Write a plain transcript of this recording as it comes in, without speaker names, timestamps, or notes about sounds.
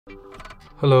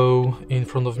Hello, in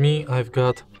front of me I've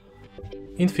got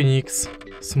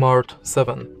INFINIX Smart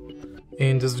 7.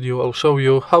 In this video I'll show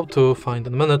you how to find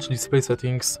and manage display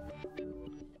settings.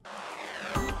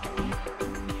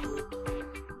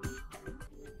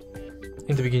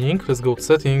 In the beginning, let's go to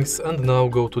settings and now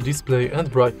go to display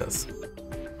and brightness.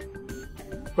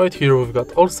 Right here we've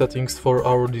got all settings for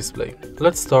our display.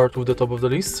 Let's start with the top of the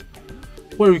list,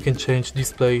 where we can change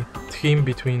display theme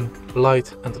between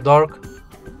light and dark.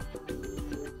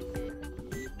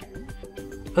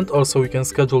 And also we can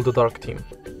schedule the dark theme.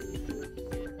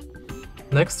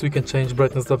 Next we can change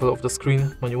brightness level of the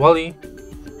screen manually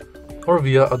or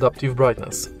via adaptive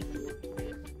brightness.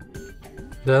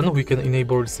 Then we can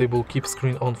enable or disable keep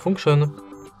screen on function,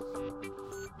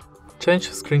 change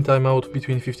screen timeout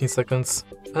between 15 seconds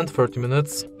and 30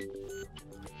 minutes,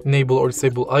 enable or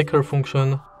disable eye care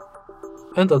function,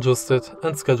 and adjust it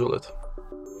and schedule it.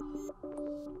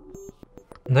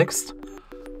 Next,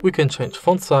 we can change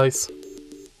font size,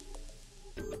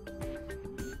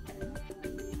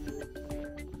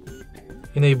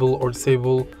 enable or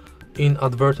disable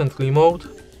inadvertently mode,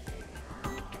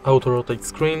 auto rotate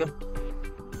screen,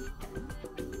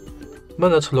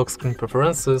 manage lock screen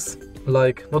preferences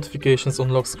like notifications on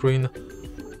lock screen,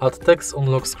 add text on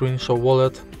lock screen, show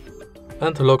wallet,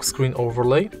 and lock screen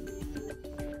overlay.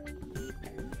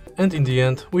 And in the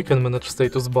end we can manage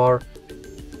status bar.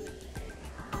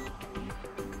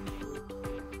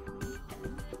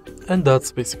 And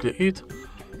that's basically it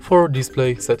for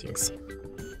display settings.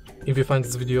 If you find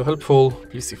this video helpful,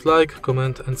 please leave like,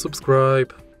 comment and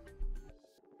subscribe.